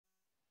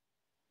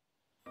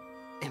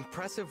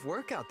Impressive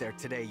work out there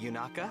today,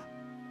 Yunaka.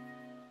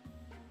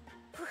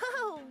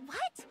 Whoa,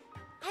 what?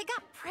 I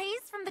got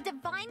praise from the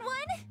Divine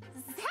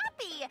One?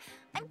 Zappy!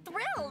 I'm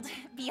thrilled.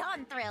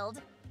 Beyond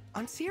thrilled.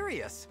 I'm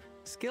serious.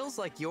 Skills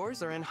like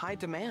yours are in high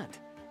demand.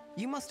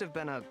 You must have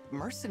been a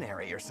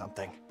mercenary or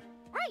something.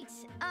 Right,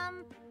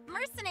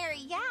 mercenary,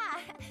 yeah.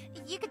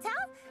 You could tell?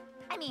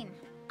 I mean,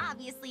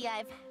 obviously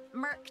I've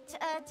merked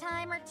a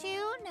time or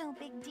two, no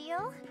big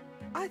deal.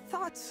 I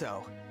thought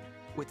so.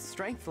 With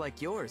strength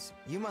like yours,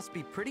 you must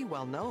be pretty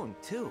well known,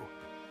 too.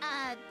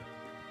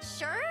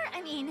 Sure,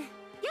 I mean,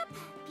 yep,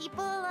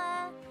 people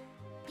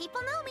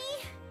know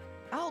me.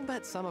 I'll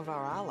bet some of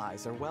our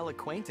allies are well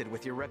acquainted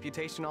with your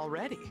reputation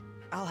already.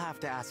 I'll have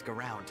to ask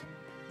around.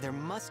 There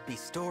must be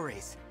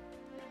stories.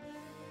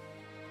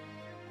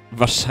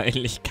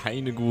 Wahrscheinlich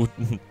keine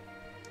guten.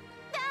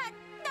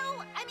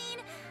 No, I mean,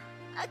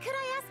 could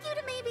I ask you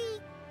to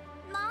maybe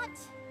not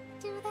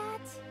do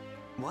that?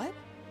 What?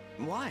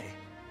 Why?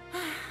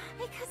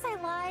 Because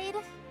I lied.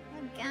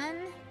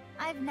 Again,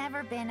 I've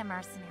never been a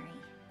mercenary.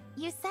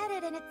 You said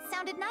it and it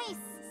sounded nice,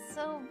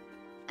 so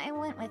I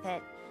went with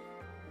it.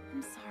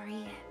 I'm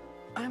sorry.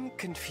 I'm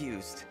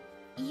confused.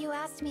 You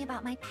asked me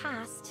about my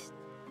past.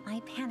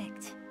 I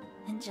panicked.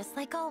 And just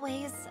like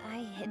always, I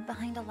hid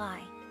behind a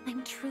lie.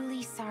 I'm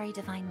truly sorry,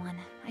 Divine One.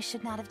 I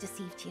should not have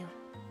deceived you.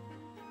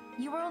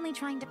 You were only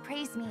trying to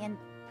praise me, and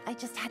I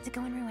just had to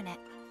go and ruin it.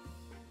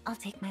 I'll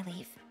take my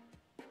leave.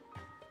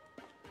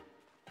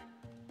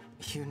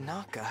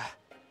 Yunaka.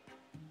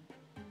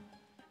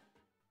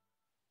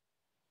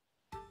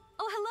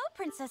 Oh, hello,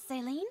 Princess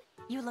Celine.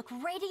 You look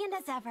radiant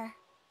as ever.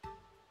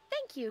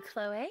 Thank you,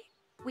 Chloe.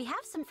 We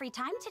have some free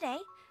time today.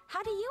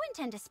 How do you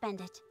intend to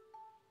spend it?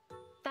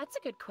 That's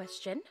a good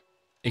question.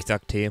 Ich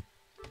sag Tee.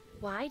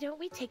 Why don't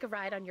we take a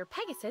ride on your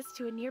Pegasus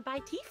to a nearby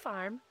tea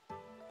farm?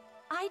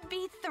 I'd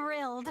be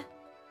thrilled.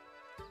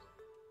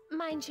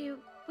 Mind you,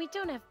 we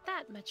don't have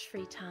that much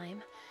free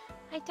time.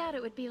 I doubt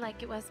it would be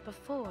like it was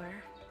before.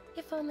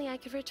 If only I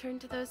could return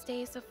to those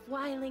days of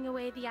whiling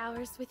away the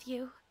hours with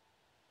you.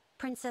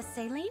 Princess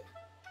Celine?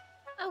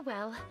 Oh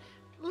well,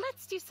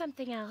 let's do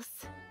something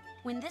else.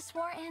 When this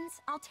war ends,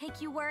 I'll take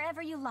you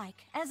wherever you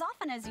like, as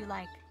often as you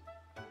like.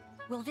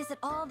 We'll visit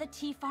all the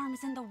tea farms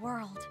in the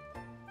world.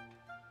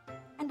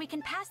 And we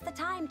can pass the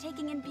time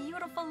taking in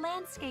beautiful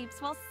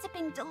landscapes while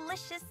sipping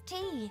delicious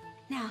tea.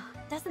 Now,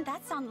 doesn't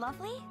that sound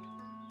lovely?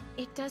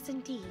 It does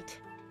indeed.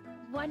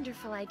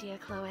 Wonderful idea,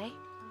 Chloe.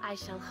 I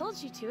shall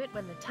hold you to it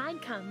when the time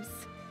comes.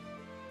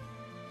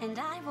 And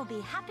I will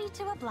be happy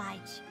to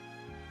oblige.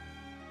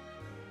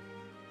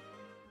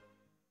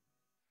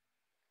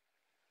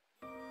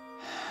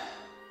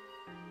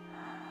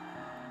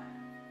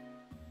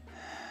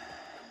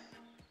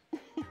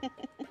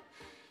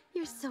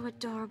 You're so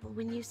adorable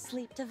when you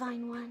sleep,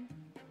 Divine One.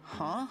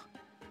 Huh?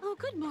 Oh,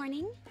 good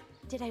morning.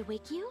 Did I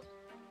wake you?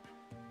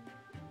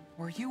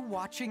 Were you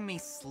watching me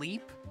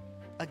sleep?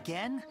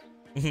 Again?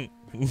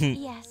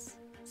 Yes.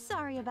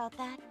 Sorry about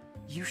that.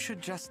 You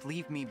should just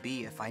leave me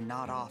be if I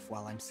nod off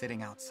while I'm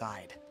sitting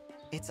outside.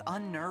 It's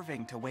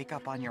unnerving to wake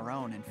up on your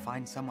own and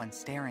find someone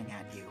staring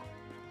at you.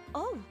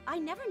 Oh, I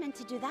never meant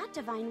to do that,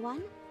 Divine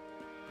One.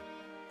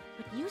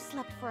 But you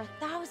slept for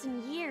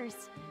 1,000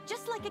 years,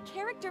 just like a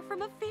character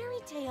from a fairy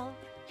tale.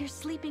 Your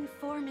sleeping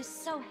form is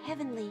so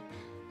heavenly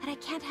that I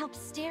can't help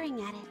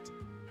staring at it.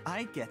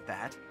 I get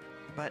that,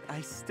 but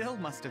I still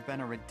must have been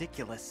a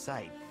ridiculous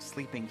sight,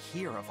 sleeping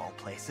here of all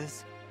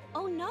places.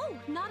 Oh no,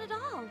 not at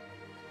all.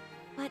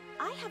 But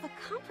I have a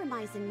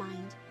compromise in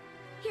mind.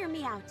 Hear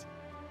me out.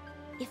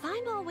 If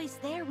I'm always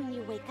there when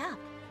you wake up,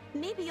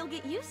 maybe you'll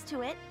get used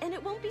to it and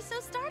it won't be so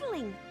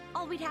startling.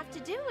 All we'd have to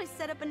do is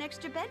set up an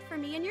extra bed for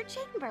me in your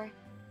chamber.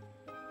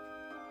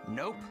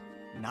 Nope,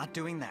 not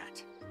doing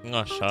that.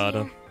 Ah, schade.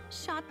 Dear.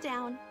 Shot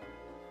down.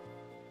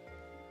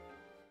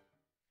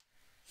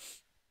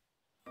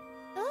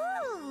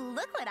 Ooh,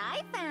 look what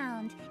I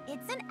found.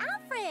 It's an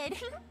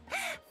Alfred.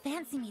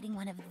 Fancy meeting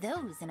one of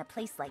those in a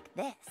place like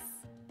this.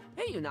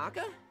 Hey,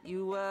 Yunaka.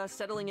 You,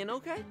 settling in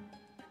okay?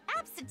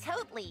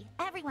 Absolutely.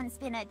 Everyone's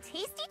been a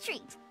tasty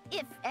treat.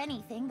 If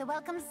anything, the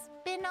welcome's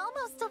been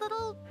almost a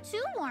little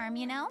too warm,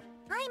 you know?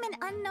 I'm an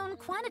unknown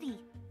quantity.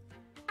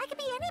 I could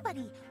be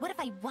anybody. What if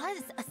I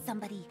was a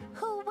somebody?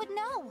 Who would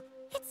know?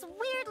 It's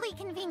weirdly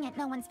convenient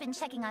no one's been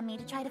checking on me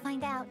to try to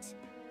find out.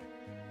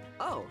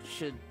 Oh,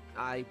 should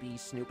I be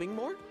snooping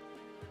more?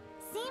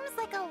 Seems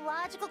like a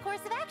logical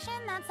course of action,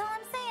 that's all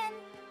I'm saying.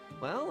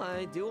 Well,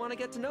 I do want to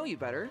get to know you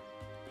better.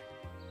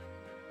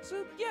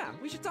 So, yeah,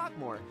 we should talk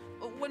more,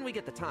 when we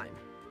get the time.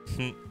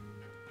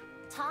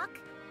 Talk?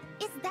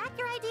 Is that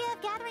your idea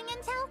of gathering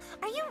intel?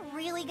 Are you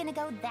really gonna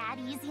go that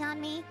easy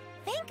on me?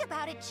 Think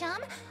about it,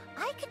 chum.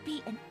 I could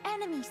be an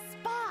enemy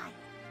spy.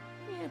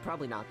 Yeah,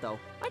 probably not, though.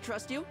 I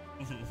trust you.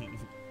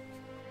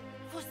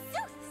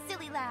 Forsooth,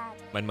 silly lad.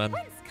 Mein Mann.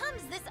 Whence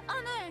comes this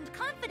unearned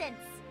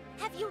confidence?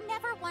 Have you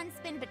never once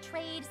been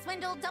betrayed,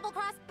 swindled,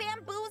 double-crossed,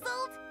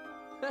 bamboozled?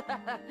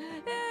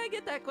 I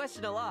get that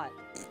question a lot.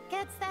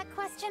 Gets that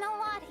question a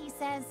lot, he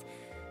says.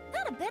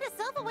 Not a bit of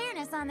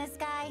self-awareness on this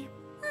guy.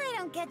 I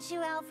don't get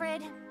you,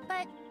 Alfred.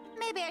 but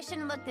maybe I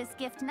shouldn't look this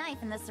gift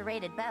knife in the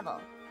serrated bevel.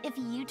 If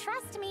you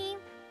trust me,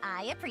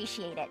 I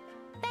appreciate it.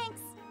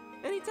 Thanks.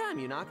 Anytime,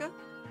 Yunaka.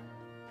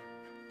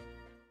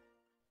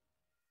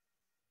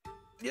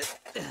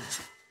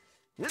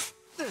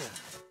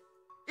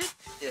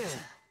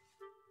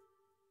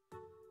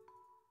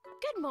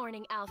 Good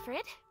morning,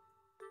 Alfred.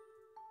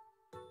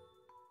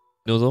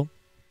 Nur so.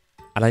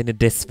 Alleine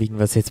deswegen,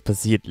 was jetzt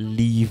passiert,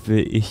 liebe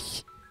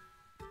ich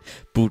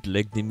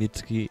Bootleg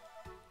Dimitri.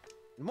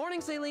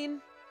 Morning,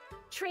 Celine.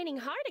 Training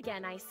hard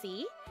again, I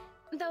see.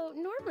 Though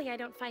normally I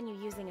don't find you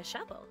using a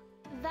shovel.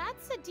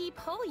 That's a deep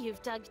hole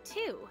you've dug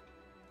too.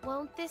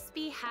 Won't this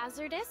be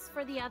hazardous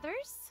for the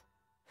others?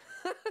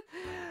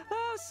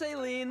 Oh,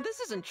 Celine, this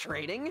isn't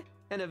training.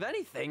 And if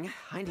anything,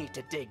 I need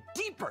to dig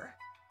deeper.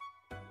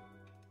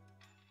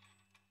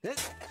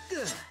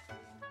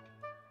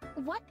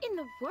 What in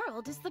the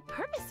world is the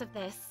purpose of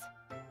this?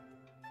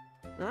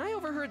 I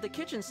overheard the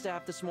kitchen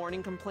staff this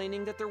morning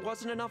complaining that there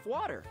wasn't enough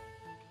water.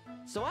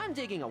 So I'm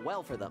digging a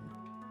well for them.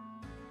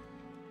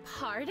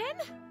 Pardon?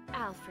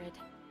 Alfred,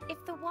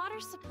 if the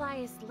water supply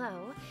is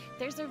low,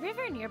 there's a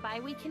river nearby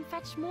we can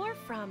fetch more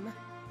from.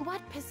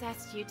 What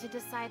possessed you to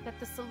decide that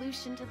the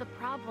solution to the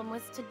problem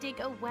was to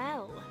dig a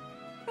well?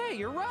 Hey,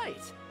 you're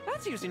right.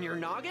 That's using your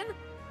noggin.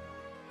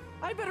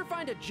 I'd better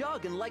find a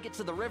jug and leg it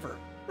to the river.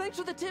 Thanks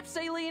for the tip,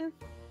 Celine.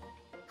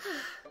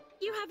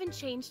 You haven't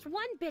changed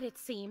one bit, it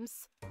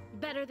seems.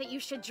 Better that you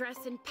should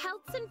dress in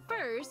pelts and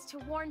furs to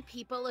warn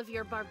people of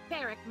your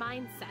barbaric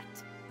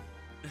mindset.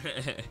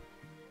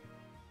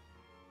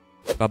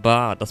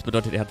 Barbar, das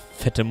bedeutet, er hat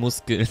fette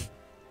Muskeln.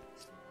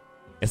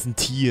 Er ist ein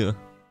Tier.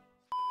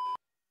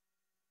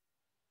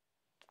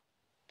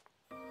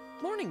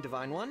 Morning,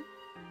 Divine One.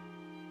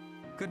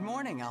 Good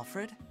morning,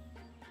 Alfred.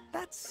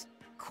 That's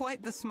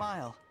quite the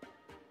smile.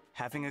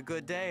 Having a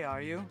good day,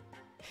 are you?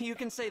 You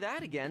can say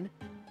that again.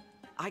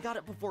 I got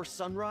up before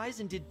sunrise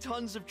and did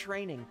tons of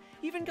training.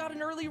 Even got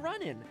an early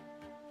run in.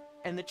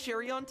 And the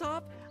cherry on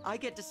top, I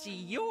get to see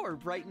your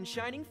bright and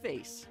shining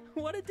face.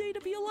 What a day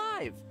to be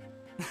alive.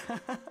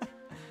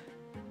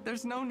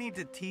 There's no need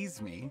to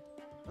tease me.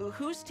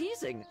 Who's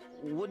teasing?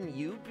 Wouldn't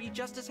you be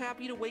just as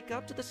happy to wake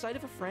up to the sight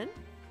of a friend?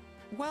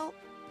 Well,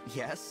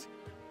 yes.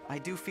 I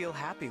do feel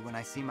happy when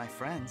I see my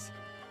friends.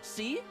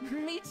 See?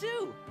 Me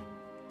too.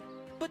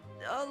 But,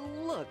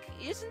 look,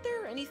 isn't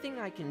there anything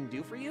I can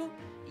do for you?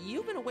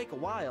 You've been awake a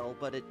while,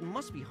 but it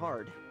must be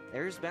hard.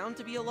 There's bound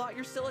to be a lot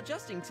you're still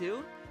adjusting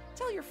to.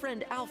 Tell your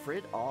friend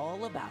Alfred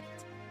all about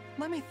it.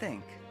 Let me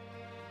think.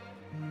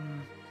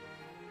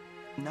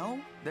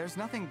 No, there's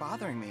nothing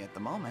bothering me at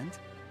the moment.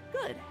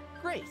 Good,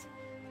 great.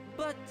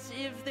 But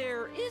if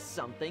there is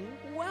something,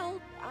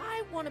 well,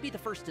 I want to be the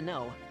first to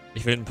know.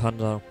 Ich will einen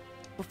Panda.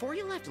 Before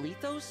you left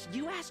Lethos,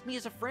 you asked me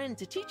as a friend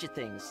to teach you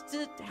things,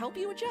 to help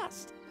you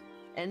adjust.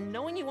 And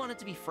knowing you wanted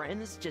to be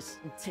friends just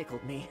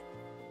tickled me.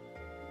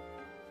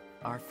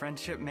 Our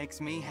friendship makes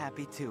me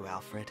happy too,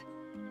 Alfred.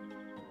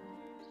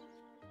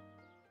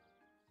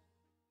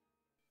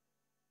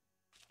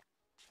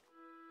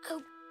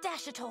 Oh,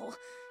 dash it all.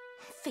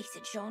 Face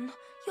it, Jean.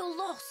 You're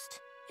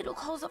lost. It'll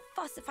cause a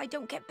fuss if I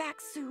don't get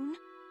back soon.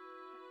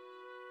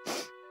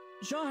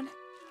 Jean,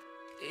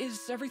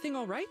 is everything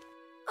all right?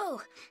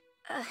 Oh,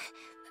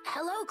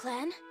 hello,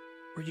 Clan.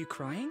 Were you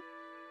crying?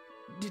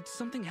 Did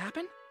something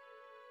happen?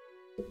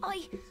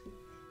 I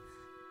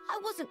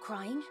wasn't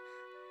crying.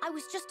 I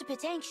was just a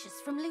bit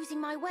anxious from losing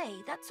my way,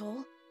 that's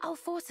all. Our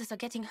forces are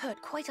getting hurt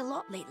quite a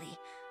lot lately.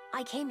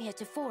 I came here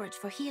to forage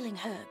for healing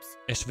herbs.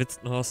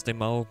 Schwitzt nur aus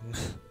den Augen.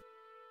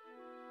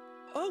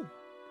 Oh,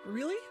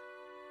 really?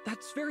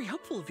 That's very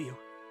helpful of you.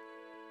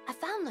 I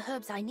found the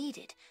herbs I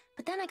needed,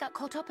 but then I got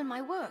caught up in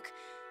my work.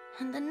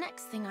 And the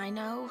next thing I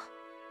know...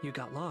 You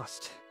got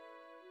lost.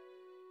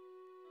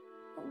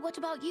 What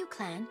about you,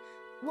 Clan?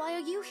 Why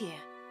are you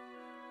here?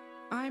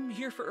 I'm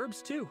here for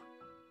herbs too.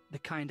 The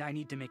kind I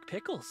need to make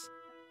pickles.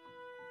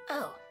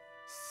 Oh,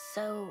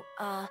 so,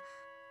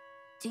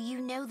 do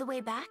you know the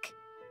way back?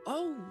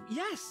 Oh,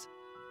 yes.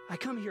 I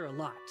come here a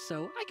lot,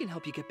 so I can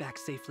help you get back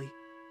safely.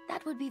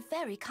 That would be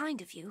very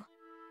kind of you.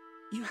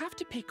 You have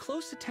to pay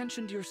close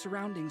attention to your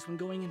surroundings when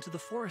going into the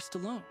forest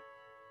alone.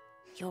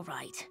 You're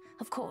right,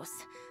 of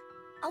course.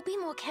 I'll be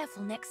more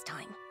careful next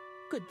time.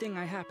 Good thing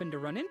I happened to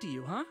run into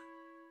you, huh?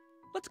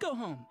 Let's go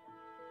home.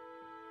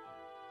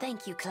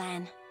 Thank you,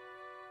 Clan.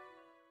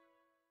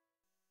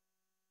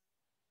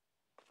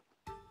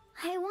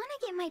 I want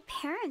to get my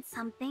parents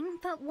something,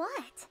 but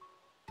what?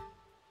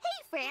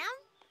 Hey, Fram!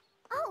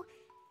 Oh,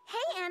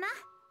 hey, Anna!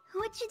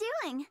 What you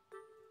doing?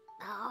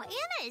 Oh,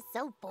 Anna is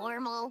so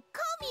formal.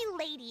 Call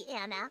me Lady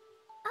Anna.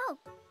 Oh,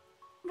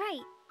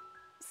 right.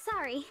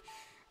 Sorry.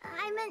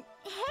 I meant,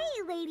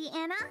 hey, Lady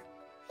Anna!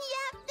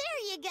 Yep,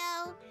 there you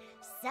go.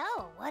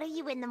 So, what are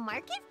you in the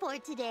market for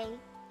today?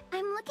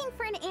 I'm looking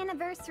for an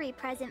anniversary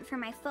present for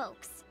my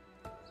folks.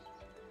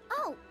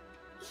 Oh,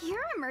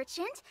 you're a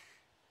merchant.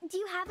 Do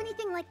you have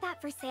anything like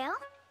that for sale?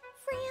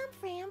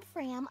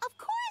 Fram, of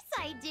course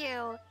I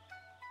do!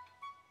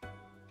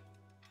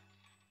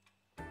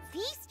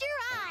 Feast your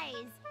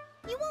eyes!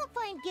 You won't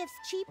find gifts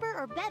cheaper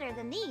or better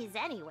than these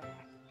anywhere.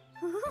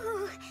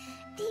 Ooh,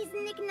 these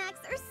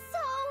knickknacks are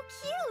so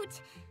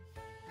cute!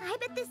 I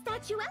bet this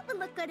statuette would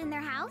look good in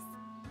their house.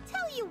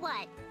 Tell you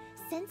what,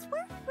 since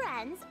we're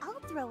friends, I'll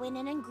throw in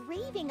an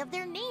engraving of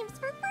their names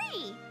for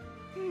free.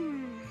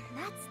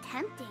 That's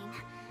tempting.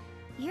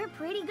 You're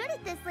pretty good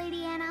at this,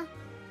 Lady Anna.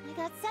 I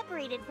got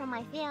separated from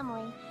my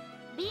family.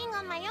 Being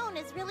on my own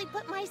has really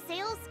put my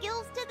sales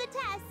skills to the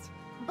test.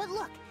 But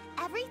look,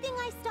 everything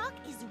I stock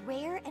is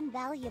rare and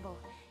valuable.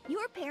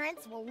 Your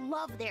parents will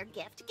love their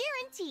gift,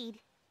 guaranteed.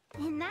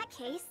 In that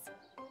case,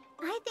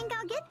 I think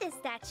I'll get this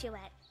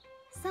statuette.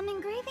 Some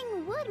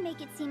engraving would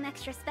make it seem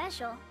extra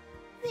special.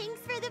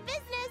 Thanks for the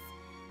business.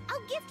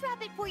 I'll gift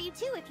wrap it for you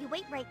too if you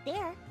wait right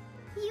there.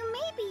 You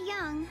may be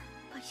young,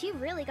 but you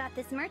really got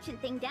this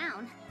merchant thing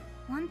down.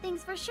 One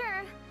thing's for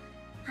sure,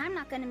 I'm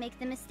not gonna make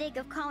the mistake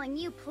of calling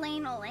you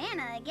plain ol'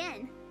 Anna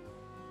again.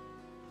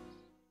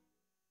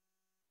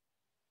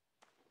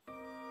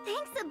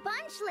 Thanks a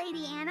bunch,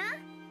 Lady Anna.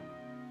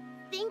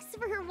 Thanks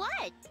for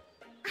what?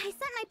 I sent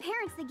my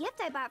parents the gift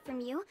I bought from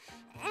you,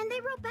 and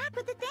they wrote back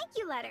with a thank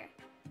you letter.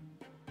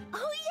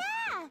 Oh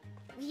yeah!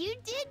 You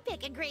did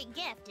pick a great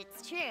gift,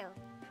 it's true.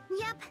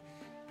 Yep,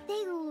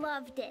 they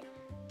loved it.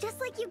 Just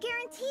like you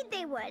guaranteed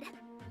they would.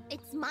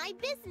 It's my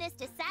business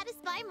to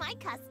satisfy my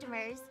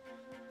customers.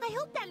 I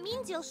hope that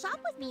means you'll shop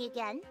with me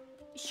again.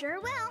 Sure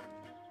will.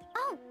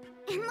 Oh,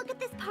 and look at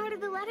this part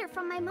of the letter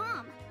from my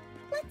mom.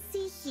 Let's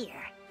see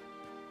here.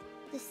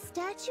 The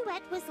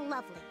statuette was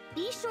lovely.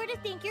 Be sure to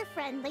thank your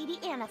friend Lady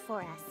Anna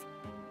for us.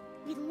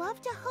 We'd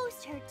love to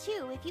host her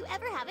too if you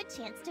ever have a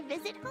chance to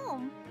visit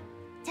home.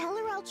 Tell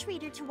her I'll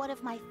treat her to one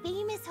of my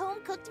famous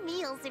home-cooked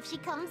meals if she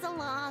comes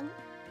along.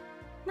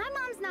 My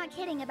mom's not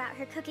kidding about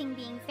her cooking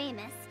being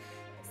famous,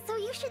 so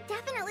you should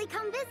definitely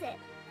come visit.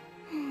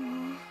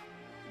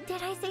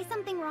 Did I say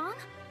something wrong?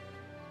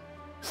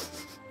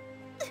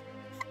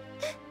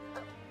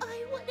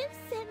 I would have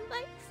sent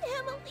my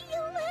family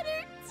a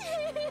letter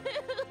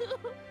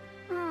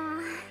too.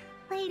 Aw,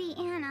 Lady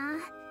Anna,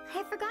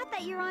 I forgot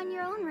that you're on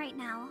your own right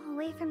now,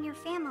 away from your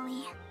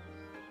family.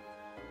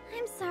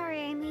 I'm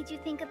sorry I made you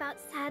think about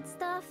sad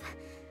stuff,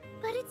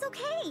 but it's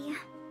okay.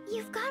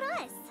 You've got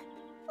us.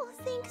 Well,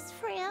 thanks,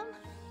 Fram.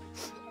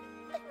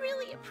 I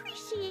really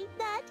appreciate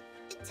that.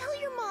 Tell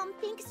your mom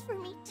thanks for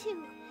me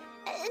too.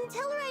 And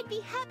tell her I'd be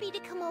happy to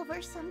come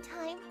over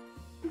sometime.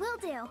 Will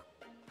do.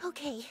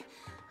 Okay,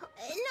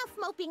 enough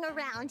moping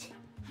around.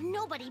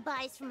 Nobody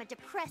buys from a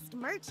depressed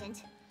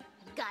merchant.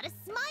 I've got a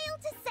smile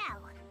to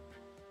sell.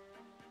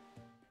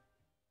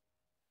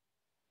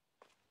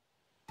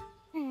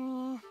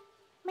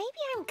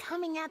 Maybe I'm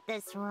coming at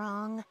this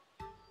wrong.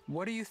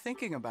 What are you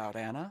thinking about,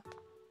 Anna?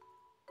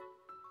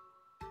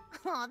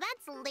 Oh,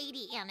 that's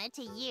Lady Anna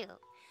to you.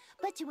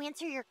 But to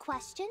answer your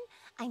question,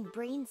 I'm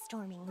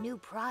brainstorming new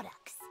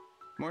products.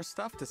 More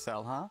stuff to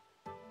sell, huh?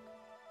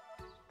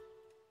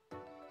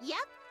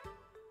 Yep.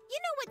 You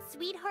know what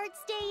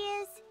Sweethearts Day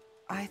is?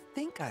 I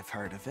think I've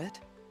heard of it.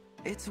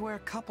 It's where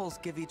couples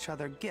give each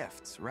other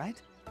gifts, right?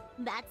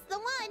 That's the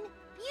one.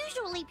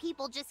 Usually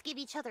people just give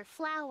each other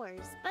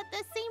flowers, but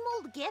the same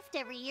old gift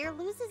every year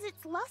loses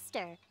its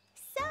luster.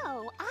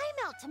 So,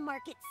 I'm out to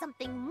market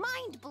something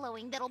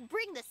mind-blowing that'll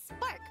bring the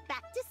spark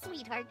back to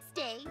Sweethearts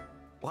Day.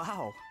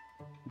 Wow,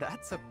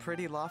 that's a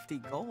pretty lofty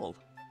goal.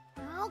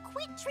 Oh,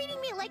 quit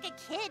treating me like a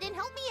kid and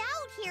help me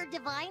out here,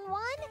 Divine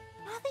One.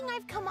 Nothing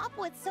I've come up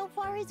with so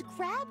far has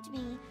grabbed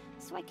me,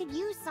 so I could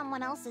use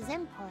someone else's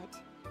input.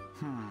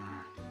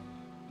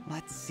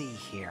 Let's see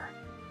here.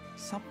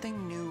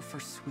 Something new for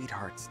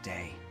Sweethearts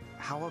Day.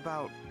 How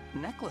about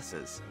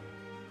necklaces?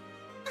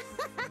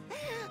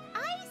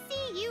 I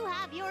see you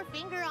have your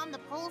finger on the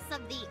pulse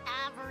of the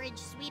average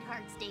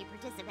Sweethearts Day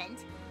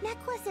participant.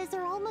 Necklaces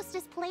are almost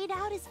as played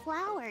out as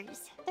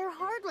flowers. They're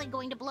hardly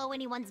going to blow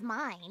anyone's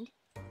mind.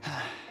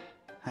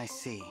 I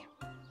see.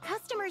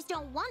 Customers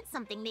don't want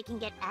something they can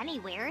get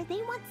anywhere.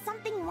 They want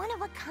something one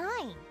of a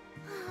kind.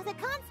 The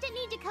constant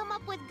need to come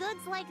up with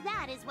goods like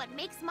that is what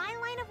makes my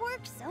line of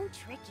work so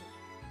tricky.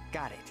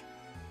 Got it.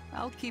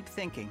 I'll keep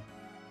thinking.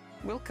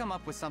 We'll come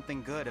up with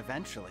something good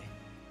eventually.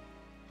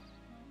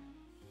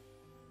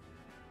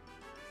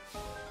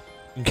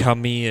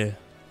 Kamel.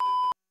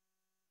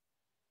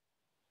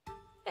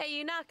 Hey,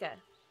 Yunaka.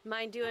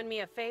 Mind doing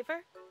me a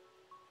favor?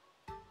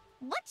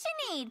 What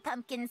you need,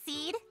 Pumpkin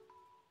Seed?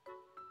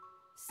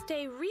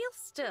 Stay real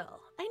still.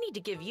 I need to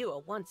give you a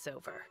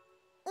once-over.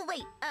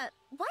 Wait,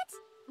 what?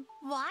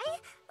 Why?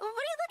 What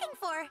are you looking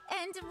for?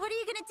 And what are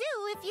you gonna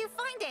do if you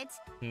find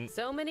it?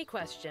 So many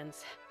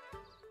questions.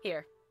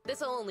 Here,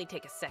 this'll only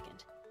take a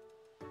second.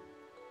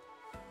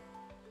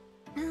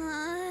 Hey,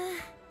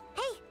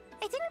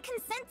 I didn't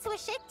consent to a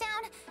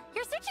shakedown.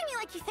 You're searching me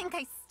like you think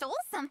I stole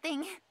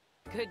something.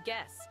 Good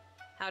guess.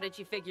 How did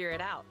you figure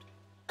it out?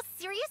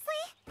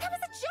 Seriously? That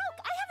was a joke!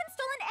 I haven't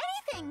stolen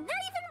anything!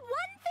 Not even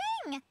one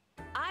thing!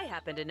 I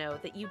happen to know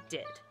that you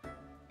did.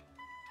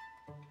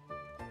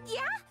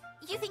 Yeah?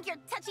 You think your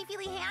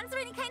touchy-feely hands are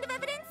any kind of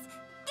evidence?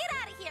 Get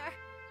out of here!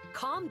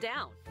 Calm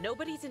down.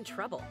 Nobody's in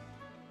trouble.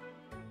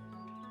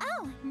 Oh,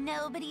 So,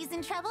 nobody's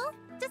in trouble?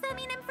 Does that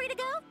mean I'm free to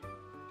go?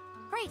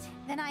 Great,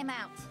 then I'm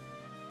out.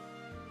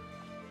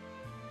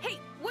 Hey,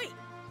 wait!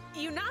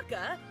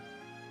 Yunaka!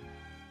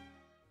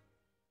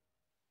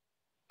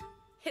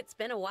 It's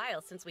been a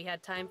while since we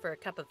had time for a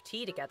cup of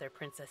tea together,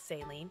 Princess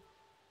Saline.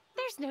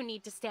 There's no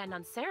need to stand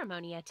on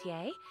ceremony,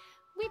 Etier.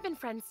 We've been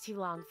friends too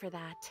long for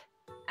that.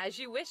 As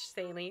you wish,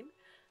 Saline.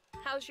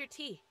 How's your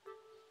tea?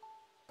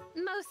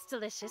 Most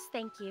delicious,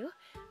 thank you.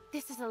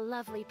 This is a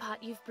lovely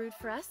pot you've brewed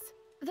for us.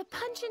 The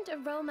pungent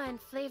aroma and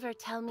flavor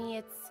tell me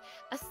it's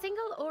a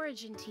single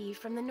origin tea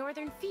from the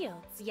northern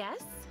fields,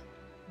 yes?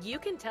 You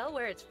can tell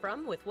where it's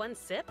from with one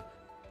sip?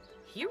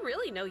 You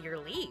really know your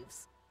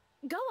leaves.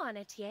 Go on,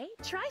 Etier,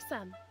 try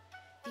some.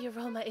 The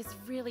aroma is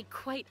really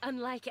quite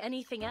unlike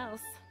anything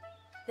else.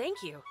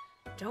 Thank you.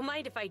 Don't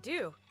mind if I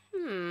do.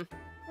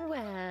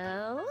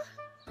 Well,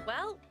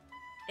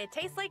 it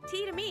tastes like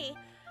tea to me.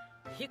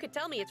 You could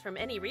tell me it's from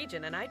any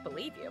region and I'd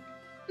believe you.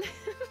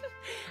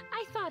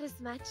 I thought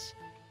as much.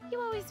 You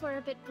always were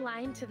a bit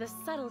blind to the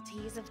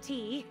subtleties of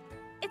tea.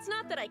 It's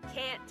not that I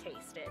can't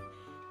taste it.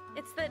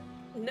 It's that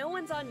no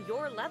one's on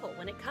your level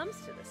when it comes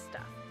to this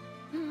stuff.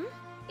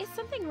 Is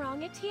something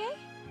wrong, Etier?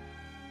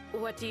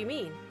 What do you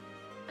mean?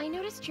 I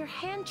noticed your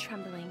hand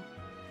trembling.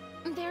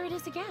 There it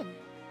is again.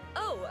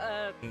 Oh,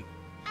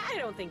 I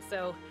don't think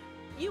so.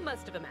 You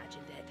must have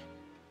imagined it.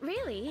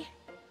 Really?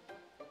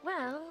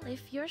 Well,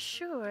 if you're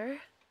sure.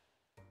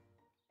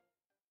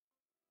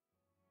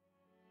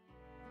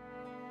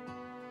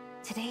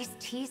 Today's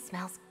tea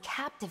smells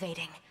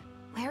captivating.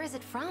 Where is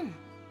it from?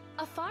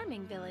 A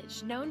farming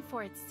village known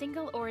for its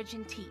single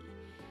origin tea.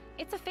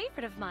 It's a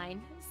favorite of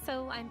mine,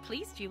 so I'm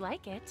pleased you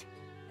like it.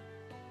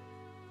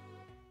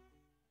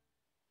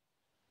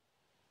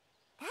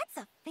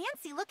 That's a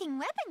fancy-looking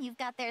weapon you've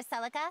got there,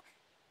 Celica.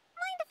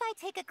 Mind if I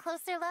take a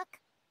closer look?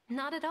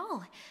 Not at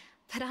all,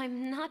 but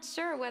I'm not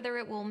sure whether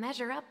it will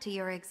measure up to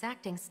your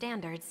exacting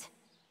standards.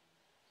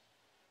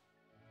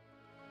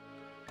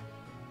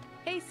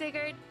 Hey,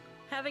 Sigurd.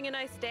 Having a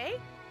nice day?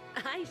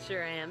 I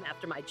sure am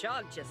after my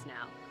jog just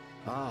now.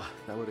 Ah,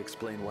 that would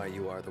explain why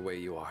you are the way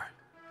you are.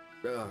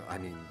 I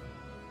mean,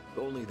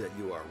 only that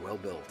you are well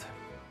built.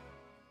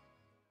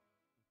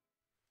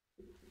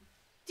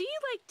 Do you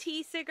like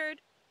tea,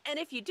 Sigurd? And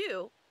if you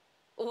do,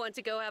 want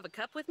to go have a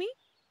cup with me?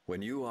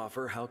 When you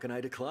offer, how can I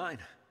decline?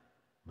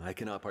 I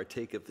cannot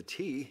partake of the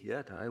tea,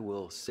 yet I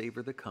will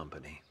savor the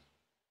company.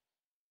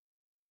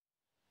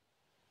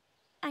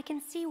 I can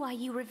see why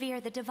you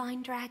revere the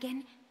divine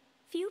dragon.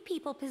 Few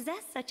people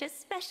possess such a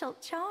special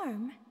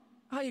charm.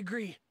 I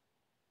agree.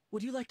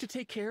 Would you like to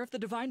take care of the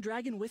divine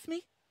dragon with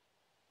me?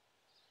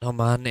 Oh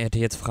Mann, er hätte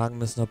jetzt fragen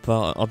müssen,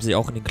 ob sie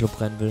auch in den Club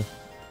rennen will.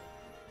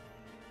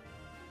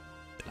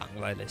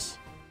 Langweilig.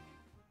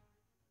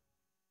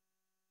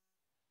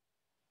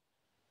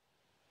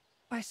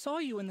 I saw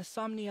you in the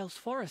Somniel's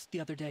forest the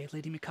other day,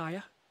 Lady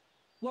Micaiah.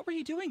 What were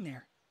you doing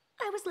there?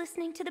 I was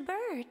listening to the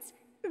birds.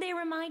 They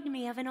remind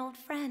me of an old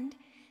friend,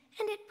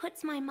 and it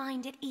puts my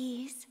mind at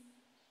ease.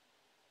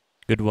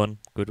 Good one,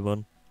 good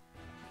one.